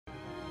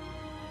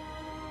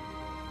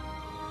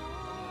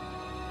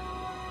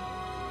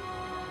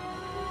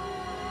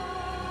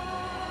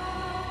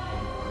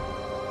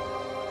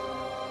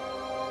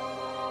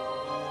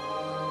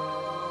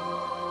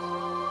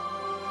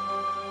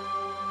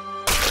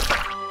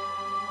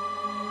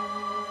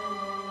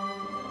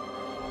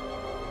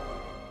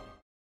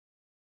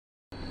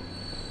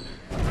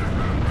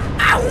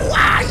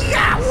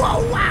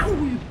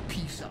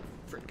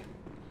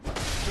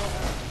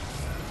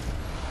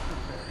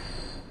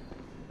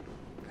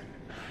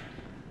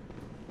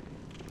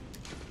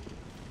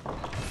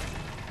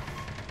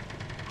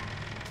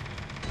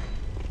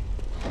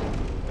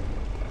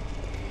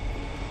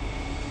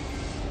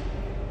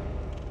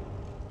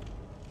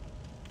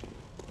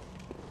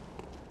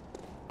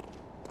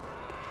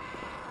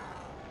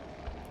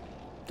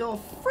the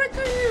frick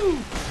are you?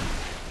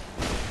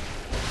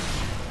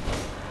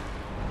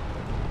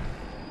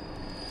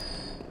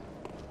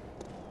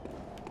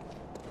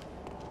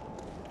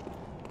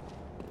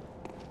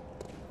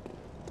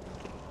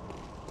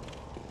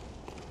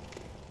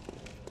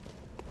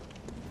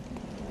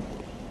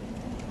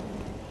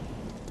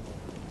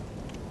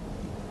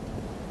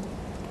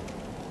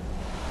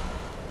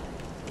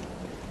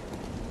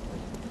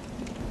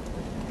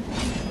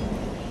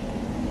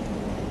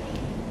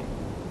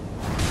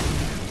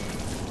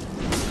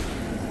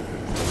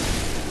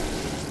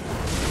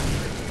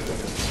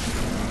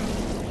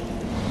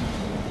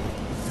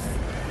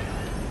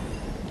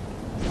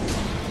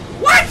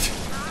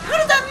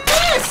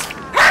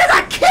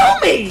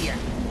 Me!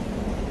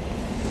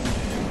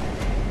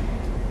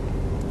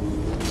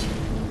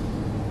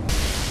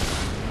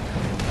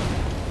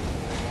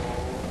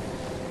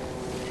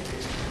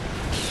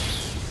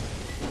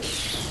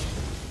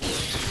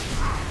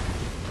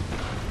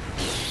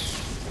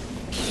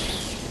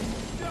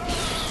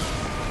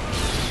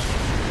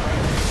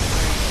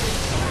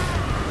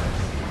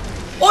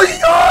 Oh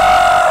yeah!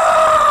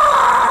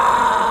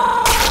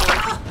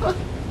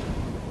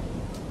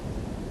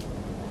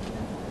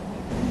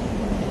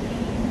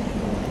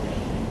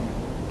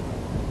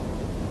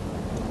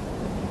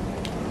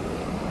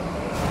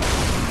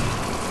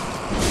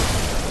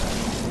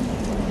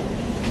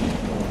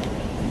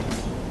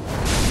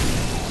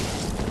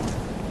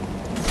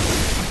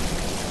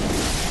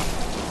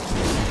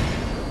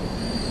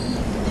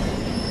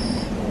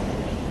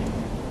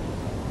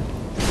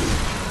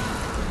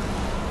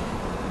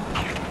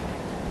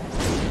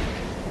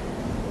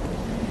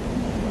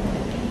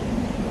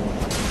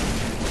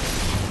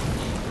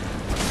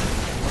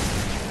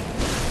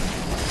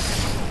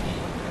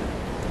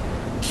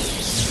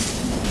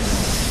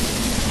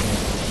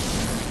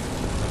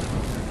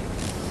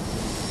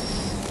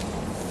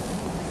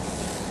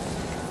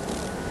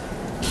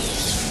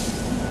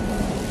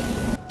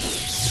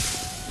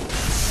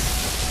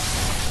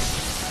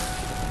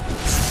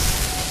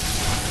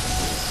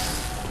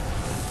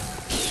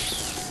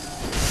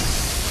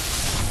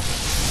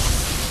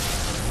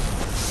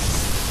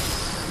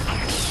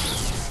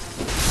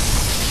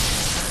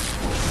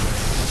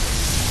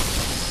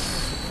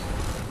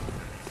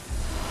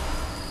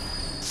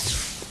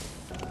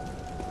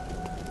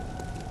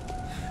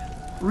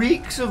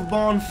 Reeks of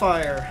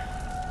bonfire.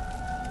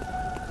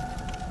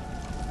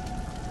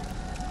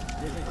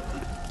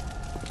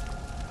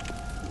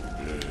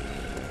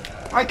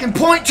 I can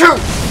point to!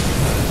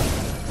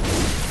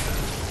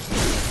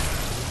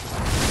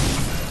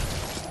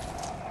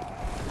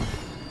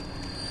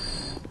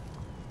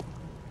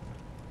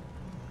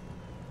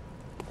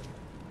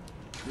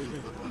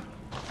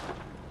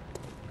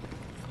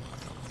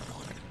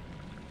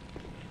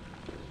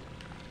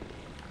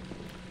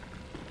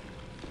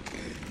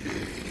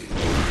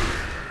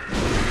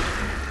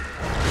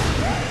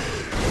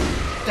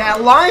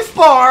 That life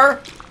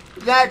bar!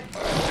 That...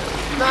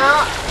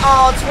 Nah,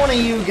 oh, it's one of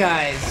you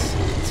guys.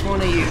 It's one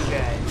of you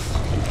guys.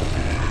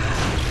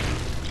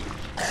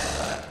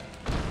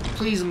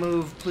 Please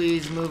move,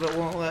 please move. It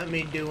won't let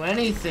me do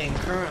anything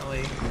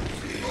currently.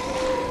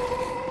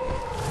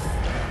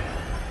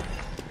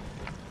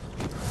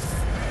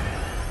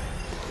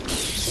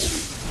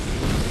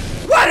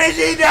 What has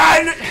he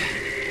done?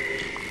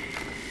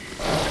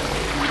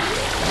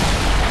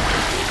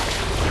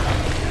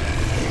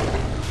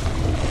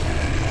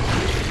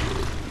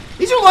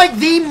 These are like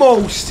the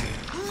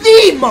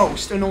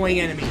most annoying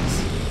enemies.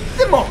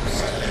 The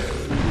most.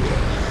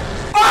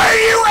 Are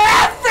you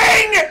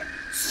effing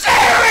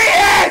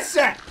serious?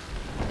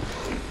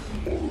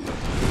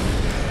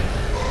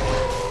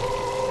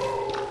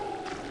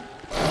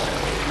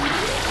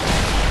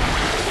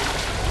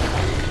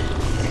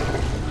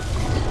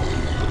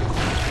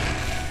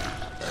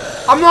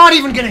 I'm not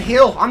even gonna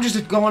heal. I'm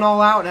just going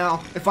all out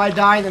now. If I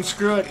die, then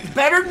screw it.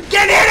 Better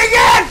get hit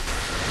again!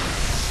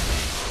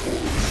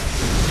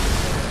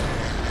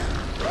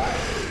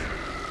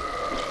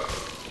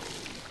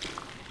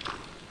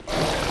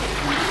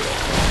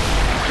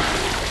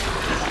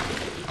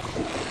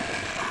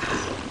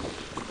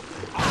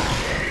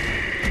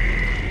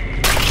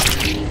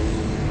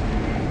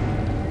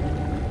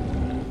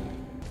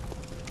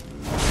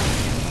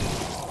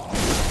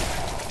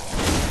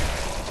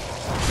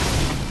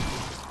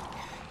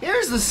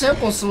 Here's the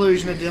simple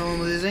solution to dealing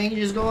with this thing. You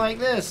just go like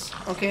this.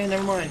 Okay,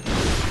 never mind.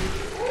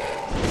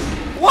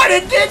 What?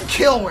 It did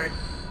kill it!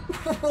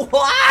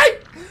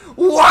 What?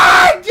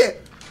 What?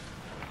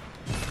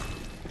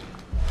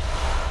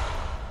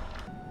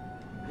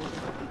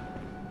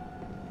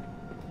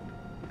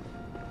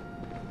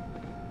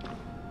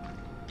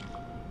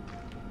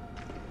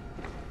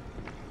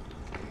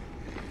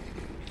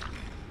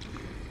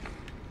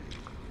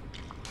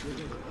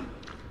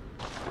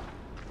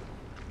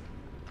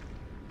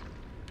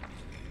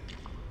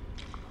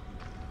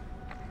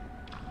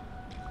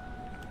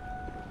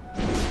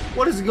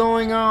 What is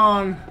going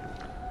on?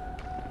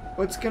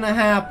 What's gonna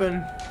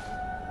happen?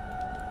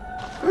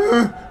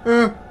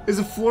 Is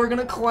the floor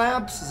gonna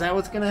collapse? Is that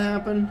what's gonna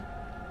happen?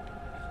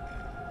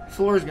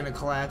 Floor is gonna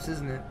collapse,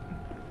 isn't it?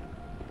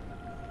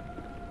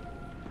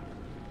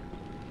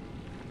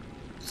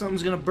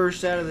 Something's gonna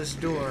burst out of this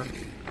door.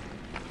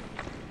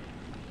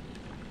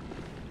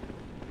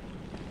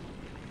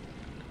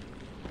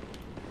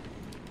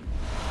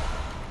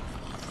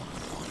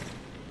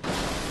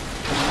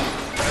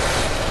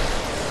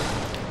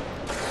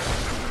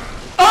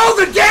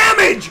 Oh, the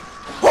damage!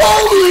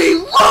 Holy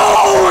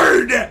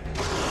Lord!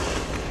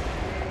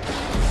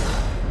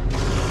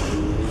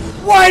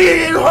 Why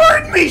did it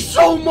hurt me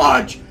so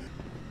much?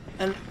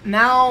 And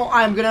now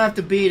I'm gonna have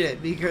to beat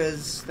it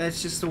because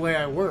that's just the way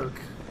I work.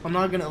 I'm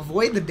not gonna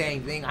avoid the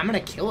dang thing, I'm gonna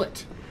kill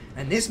it.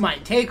 And this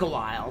might take a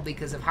while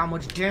because of how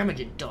much damage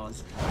it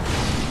does.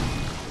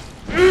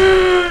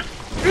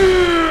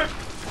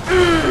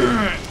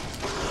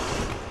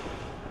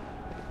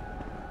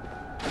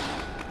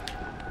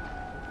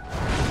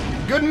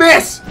 Good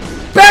miss!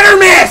 Better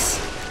miss!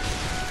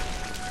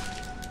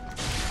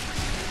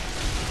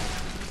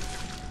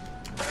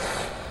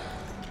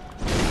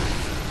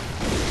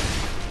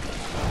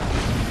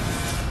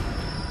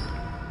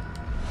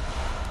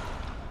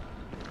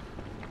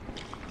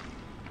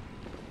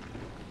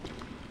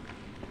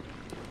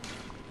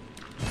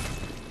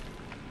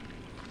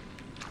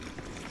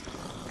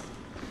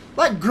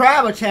 That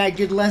grab attack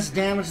did less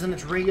damage than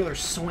its regular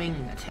swing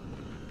attack.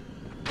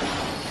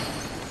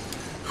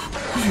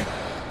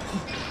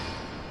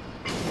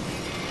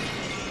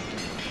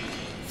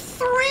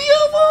 Three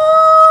of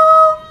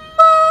them!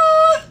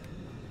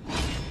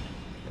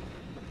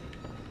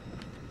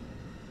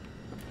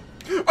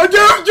 I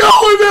don't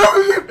know!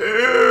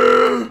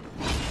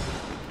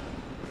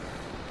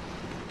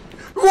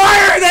 Why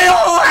are they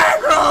all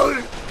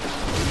aggroed?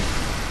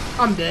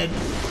 I'm dead.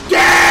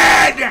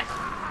 Dead!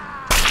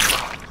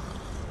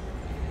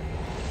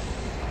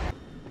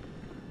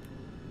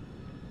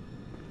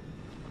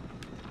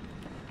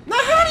 Now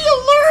how do you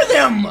lure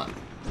them?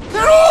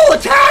 They're all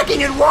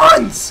attacking at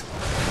once!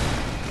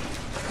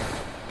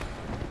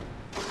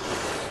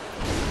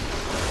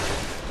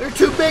 They're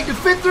too big to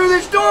fit through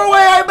this doorway,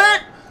 I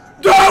bet!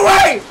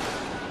 Doorway!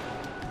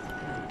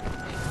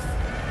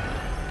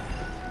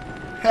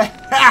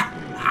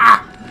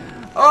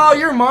 Oh,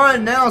 you're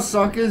mine now,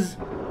 suckers.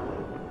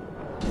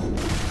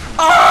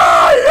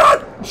 Oh, yeah.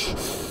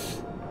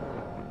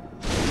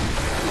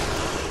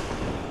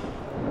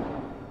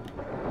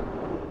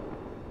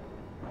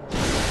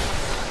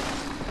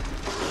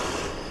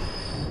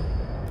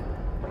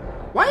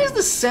 Why is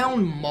the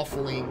sound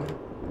muffling?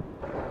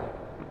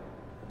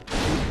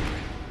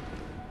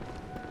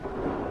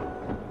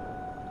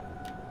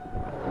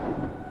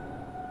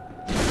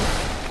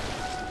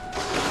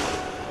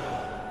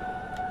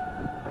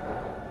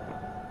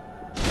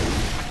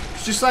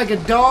 It's just like a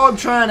dog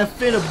trying to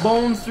fit a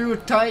bone through a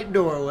tight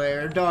doorway,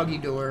 or doggy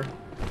door.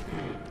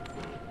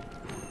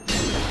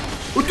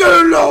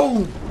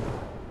 Hello!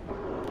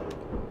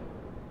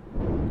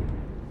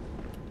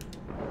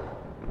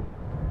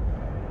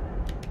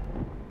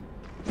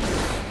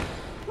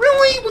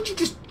 Really? Would you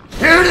just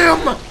hit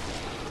him?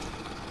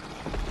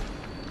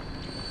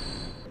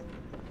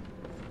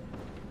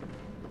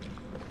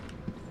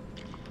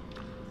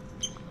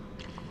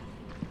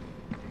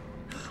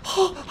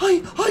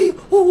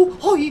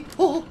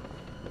 Oh.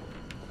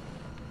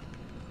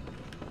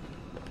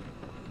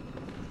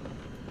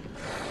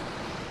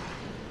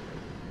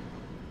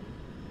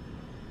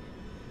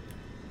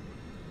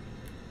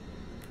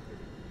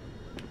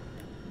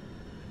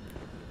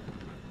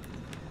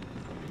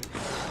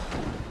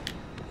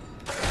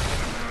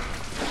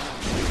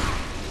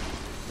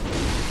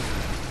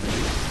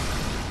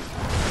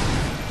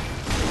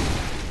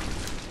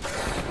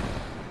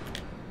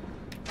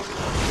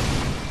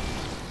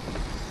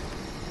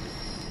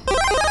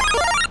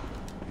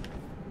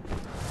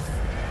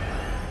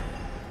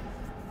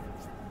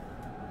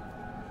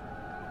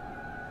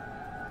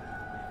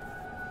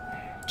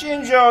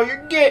 Jinjo,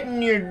 you're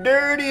getting your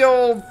dirty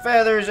old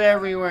feathers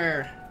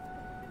everywhere.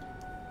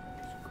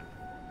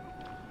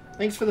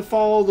 Thanks for the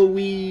follow the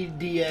Wii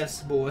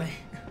DS, boy.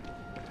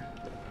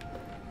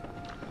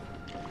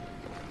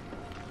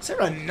 Is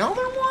there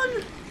another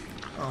one?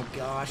 Oh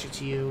gosh,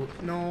 it's you.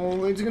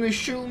 No, it's gonna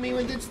shoot me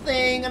with its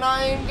thing and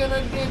I ain't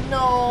gonna get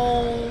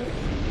no.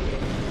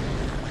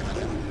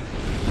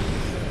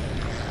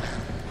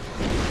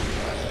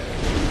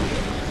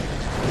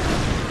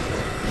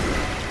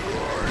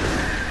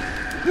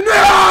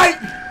 No!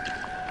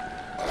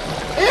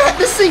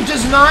 This thing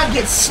does not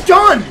get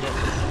stunned.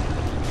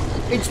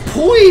 Its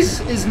poise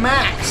is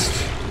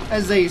maxed,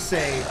 as they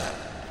say.